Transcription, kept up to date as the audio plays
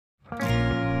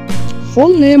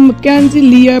Full name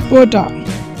MacKenzie Porta.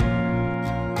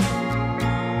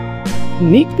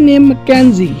 Nickname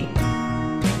MacKenzie.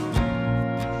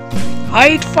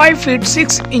 Height 5 feet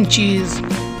 6 inches.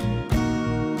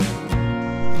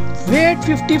 Weight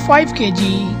 55 kg.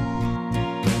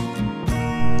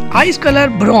 Eyes color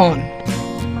brown.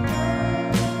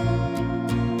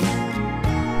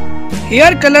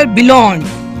 Hair color blonde.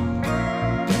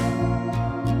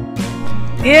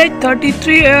 Age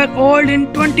 33-year-old in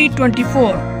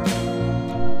 2024.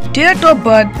 Date of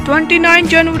birth 29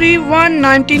 January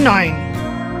 1999.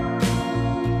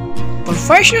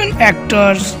 Profession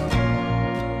actors.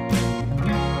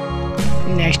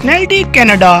 Nationality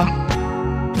Canada.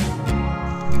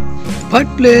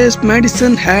 Birthplace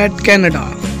Madison Hat, Canada.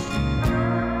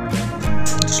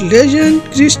 Religion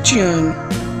Christian.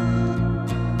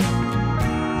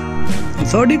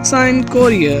 Zodiac sign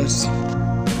Aquarius.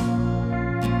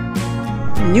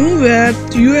 New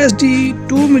worth USD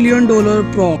 $2 million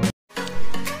prop.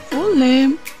 Full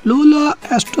name Lola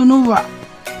Astanova.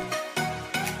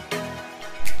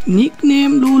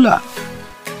 Nickname Lola.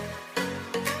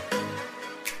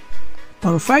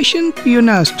 Profession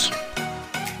pianist.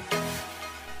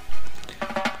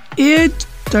 Age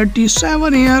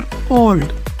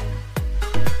 37-year-old.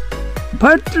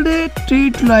 Birthday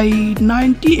 3 July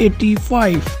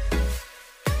 1985.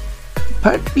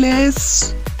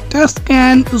 Birthplace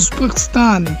Tashkent,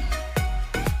 Uzbekistan.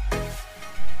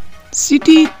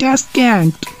 City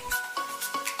Tashkent.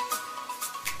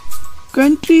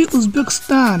 Country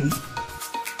Uzbekistan.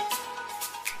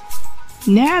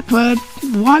 Net worth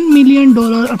 $1 million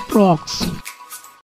approx.